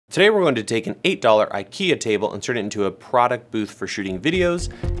Today we're going to take an $8 Ikea table and turn it into a product booth for shooting videos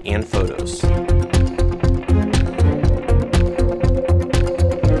and photos.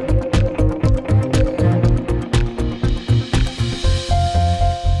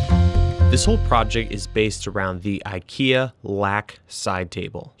 This whole project is based around the Ikea LACK side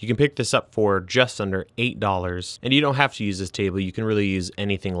table. You can pick this up for just under $8, and you don't have to use this table. You can really use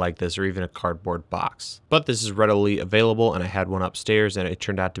anything like this or even a cardboard box. But this is readily available, and I had one upstairs, and it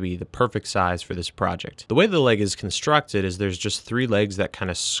turned out to be the perfect size for this project. The way the leg is constructed is there's just 3 legs that kind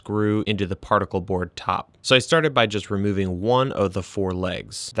of screw into the particle board top. So I started by just removing one of the 4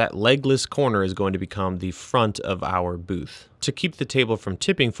 legs. That legless corner is going to become the front of our booth. To keep the table from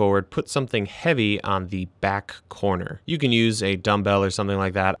tipping forward, put something heavy on the back corner. You can use a dumbbell or something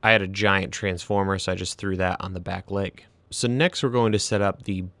like that. I had a giant transformer, so I just threw that on the back leg. So next we're going to set up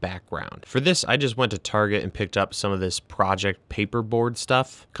the background. For this, I just went to Target and picked up some of this project paperboard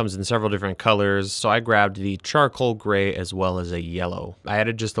stuff. Comes in several different colors, so I grabbed the charcoal gray as well as a yellow. I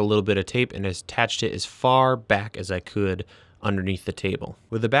added just a little bit of tape and attached it as far back as I could underneath the table.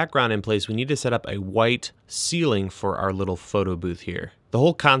 With the background in place, we need to set up a white ceiling for our little photo booth here. The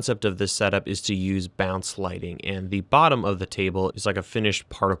whole concept of this setup is to use bounce lighting, and the bottom of the table is like a finished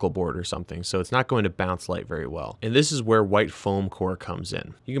particle board or something, so it's not going to bounce light very well. And this is where white foam core comes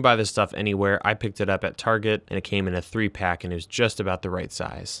in. You can buy this stuff anywhere. I picked it up at Target, and it came in a 3-pack, and it was just about the right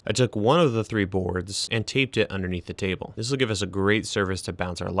size. I took one of the 3 boards and taped it underneath the table. This will give us a great surface to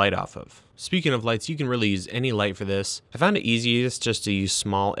bounce our light off of. Speaking of lights, you can really use any light for this. I found it easiest just to use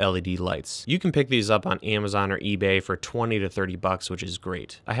small LED lights. You can pick these up on Amazon or eBay for 20 to 30 bucks, which is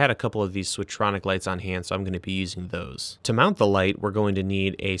great. I had a couple of these Switchtronic lights on hand, so I'm going to be using those. To mount the light, we're going to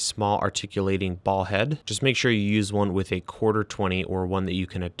need a small articulating ball head. Just make sure you use one with a 1/4-20 or one that you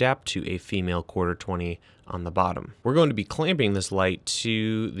can adapt to a female 1/4-20 on the bottom. We're going to be clamping this light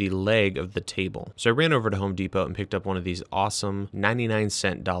to the leg of the table. So I ran over to Home Depot and picked up one of these awesome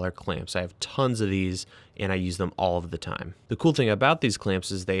 99-cent dollar clamps. I have tons of these and I use them all of the time. The cool thing about these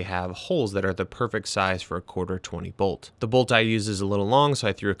clamps is they have holes that are the perfect size for a 1/4-20 bolt. The bolt I use is a little long, so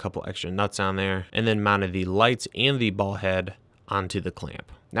I threw a couple extra nuts on there and then mounted the lights and the ball head onto the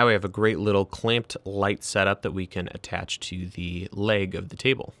clamp. Now we have a great little clamped light setup that we can attach to the leg of the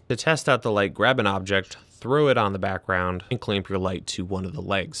table. To test out the light, grab an object, throw it on the background, and clamp your light to one of the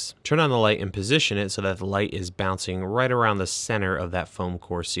legs. Turn on the light and position it so that the light is bouncing right around the center of that foam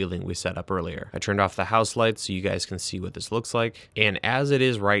core ceiling we set up earlier. I turned off the house light so you guys can see what this looks like. And as it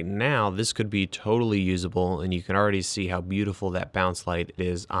is right now, this could be totally usable, and you can already see how beautiful that bounce light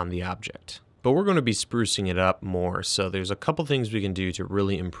is on the object. But we're going to be sprucing it up more, so there's a couple things we can do to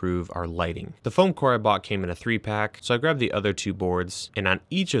really improve our lighting. The foam core I bought came in a 3-pack, so I grabbed the other 2 boards, and on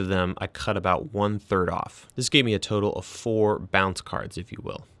each of them I cut about 1/3 off. This gave me a total of 4 bounce cards, if you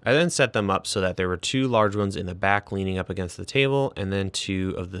will. I then set them up so that there were 2 large ones in the back leaning up against the table, and then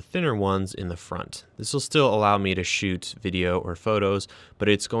 2 of the thinner ones in the front. This will still allow me to shoot video or photos, but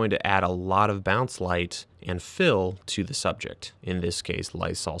it's going to add a lot of bounce light and fill to the subject, in this case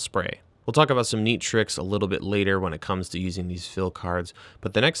Lysol spray. We'll talk about some neat tricks a little bit later when it comes to using these fill cards,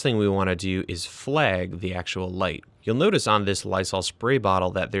 but the next thing we want to do is flag the actual light. You'll notice on this Lysol spray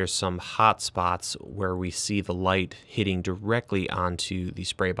bottle that there's some hot spots where we see the light hitting directly onto the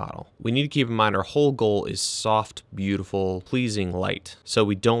spray bottle. We need to keep in mind our whole goal is soft, beautiful, pleasing light, so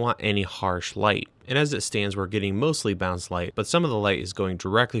we don't want any harsh light. And as it stands, we're getting mostly bounce light, but some of the light is going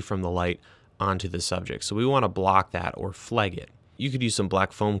directly from the light onto the subject, so we want to block that or flag it. You could use some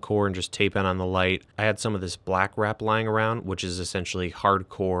black foam core and just tape it on the light. I had some of this black wrap lying around, which is essentially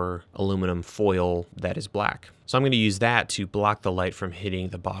hardcore aluminum foil that is black. So I'm going to use that to block the light from hitting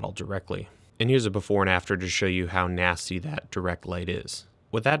the bottle directly. And here's a before and after to show you how nasty that direct light is.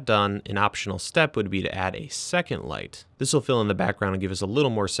 With that done, an optional step would be to add a second light. This will fill in the background and give us a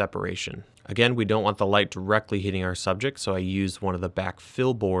little more separation. Again, we don't want the light directly hitting our subject, so I used one of the back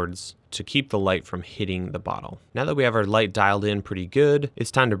fill boards to keep the light from hitting the bottle. Now that we have our light dialed in pretty good,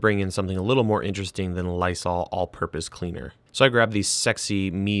 it's time to bring in something a little more interesting than Lysol all-purpose cleaner. So I grabbed these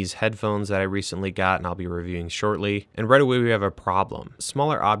sexy Meze headphones that I recently got and I'll be reviewing shortly. And right away we have a problem.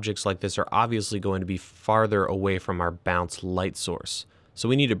 Smaller objects like this are obviously going to be farther away from our bounce light source. So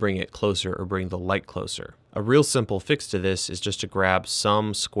we need to bring it closer or bring the light closer. A real simple fix to this is just to grab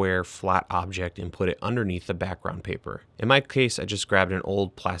some square flat object and put it underneath the background paper. In my case, I just grabbed an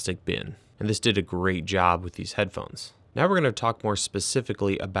old plastic bin, and this did a great job with these headphones. Now we're going to talk more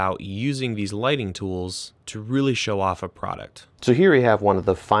specifically about using these lighting tools to really show off a product. So here we have one of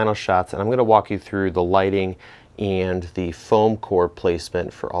the final shots, and I'm going to walk you through the lighting and the foam core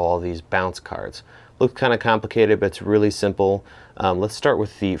placement for all of these bounce cards. Looks kind of complicated, but it's really simple. Let's start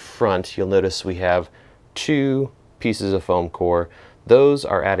with the front. You'll notice we have 2 pieces of foam core. Those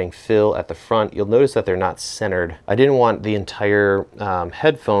are adding fill at the front. You'll notice that they're not centered. I didn't want the entire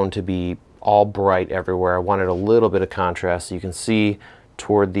headphone to be all bright everywhere. I wanted a little bit of contrast. So you can see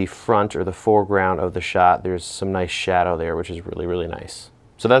toward the front or the foreground of the shot, there's some nice shadow there, which is really, really nice.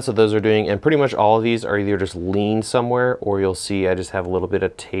 So that's what those are doing, and pretty much all of these are either just leaned somewhere, or you'll see I just have a little bit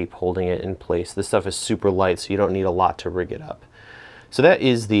of tape holding it in place. This stuff is super light, so you don't need a lot to rig it up. So that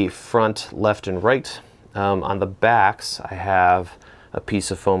is the front left and right. On the backs, I have a piece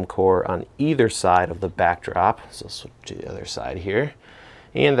of foam core on either side of the backdrop. So switch to the other side here.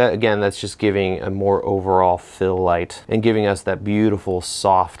 And that, again, that's just giving a more overall fill light and giving us that beautiful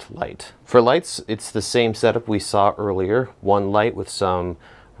soft light. For lights, it's the same setup we saw earlier. One light with some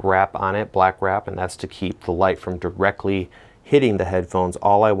wrap on it, black wrap, and that's to keep the light from directly hitting the headphones.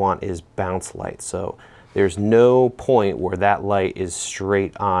 All I want is bounce light. So there's no point where that light is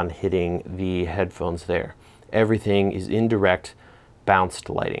straight on hitting the headphones there. Everything is indirect bounced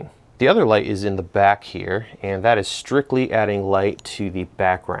lighting. The other light is in the back here, and that is strictly adding light to the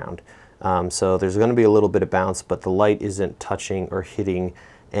background. So there's going to be a little bit of bounce, but the light isn't touching or hitting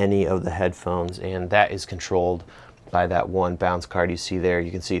any of the headphones, and that is controlled by that one bounce card you see there.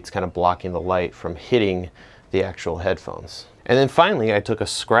 You can see it's kind of blocking the light from hitting the actual headphones. And then finally, I took a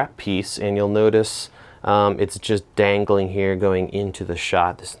scrap piece, and you'll notice it's just dangling here going into the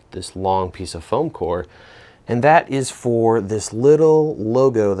shot, this long piece of foam core. And that is for this little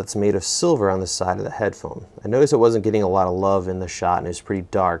logo that's made of silver on the side of the headphone. I noticed it wasn't getting a lot of love in the shot and it's pretty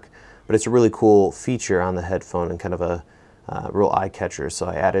dark, but it's a really cool feature on the headphone and kind of a real eye catcher. So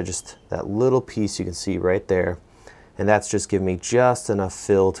I added just that little piece you can see right there. And that's just giving me just enough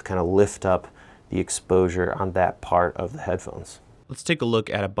fill to kind of lift up the exposure on that part of the headphones. Let's take a look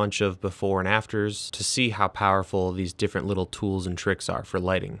at a bunch of before and afters to see how powerful these different little tools and tricks are for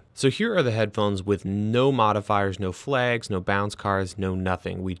lighting. So here are the headphones with no modifiers, no flags, no bounce cards, no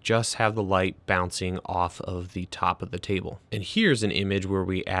nothing. We just have the light bouncing off of the top of the table. And here's an image where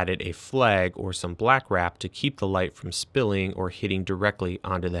we added a flag or some black wrap to keep the light from spilling or hitting directly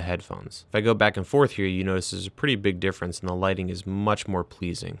onto the headphones. If I go back and forth here, you notice there's a pretty big difference and the lighting is much more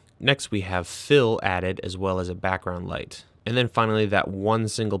pleasing. Next, we have fill added as well as a background light. And then finally, that one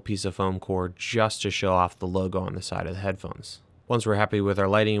single piece of foam core just to show off the logo on the side of the headphones. Once we're happy with our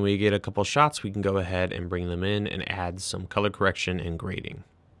lighting and we get a couple shots, we can go ahead and bring them in and add some color correction and grading.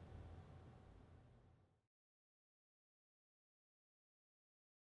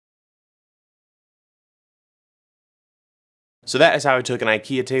 So that is how I took an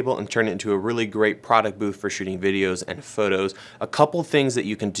IKEA table and turned it into a really great product booth for shooting videos and photos. A couple things that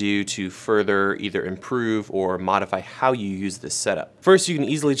you can do to further either improve or modify how you use this setup. First, you can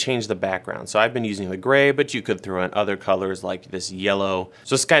easily change the background. So I've been using the gray, but you could throw in other colors like this yellow.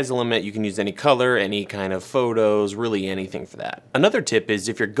 So sky's the limit. You can use any color, any kind of photos, really anything for that. Another tip is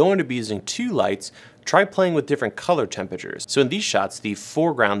if you're going to be using 2 lights, try playing with different color temperatures. So in these shots, the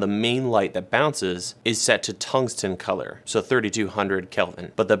foreground, the main light that bounces, is set to tungsten color, so 3200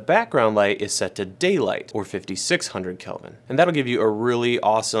 Kelvin. But the background light is set to daylight, or 5600 Kelvin. And that'll give you a really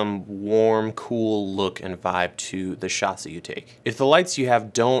awesome, warm, cool look and vibe to the shots that you take. If the lights you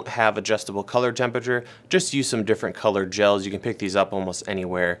have don't have adjustable color temperature, just use some different color gels. You can pick these up almost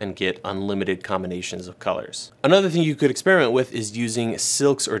anywhere and get unlimited combinations of colors. Another thing you could experiment with is using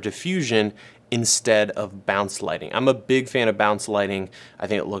silks or diffusion instead of bounce lighting. I'm a big fan of bounce lighting. I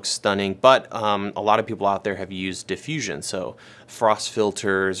think it looks stunning, but a lot of people out there have used diffusion. So frost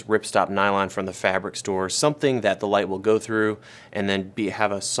filters, ripstop nylon from the fabric store, something that the light will go through and then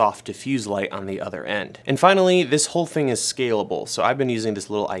have a soft diffuse light on the other end. And finally, this whole thing is scalable. So I've been using this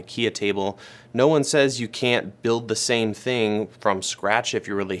little IKEA table. No one says you can't build the same thing from scratch if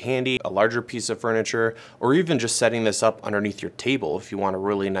you're really handy, a larger piece of furniture, or even just setting this up underneath your table if you want a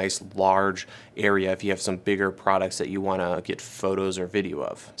really nice large area, if you have some bigger products that you want to get photos or video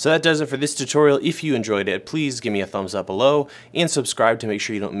of. So that does it for this tutorial. If you enjoyed it, please give me a thumbs up below and subscribe to make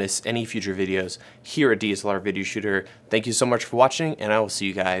sure you don't miss any future videos here at DSLR Video Shooter. Thank you so much for watching, and I will see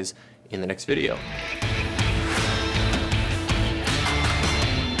you guys in the next video.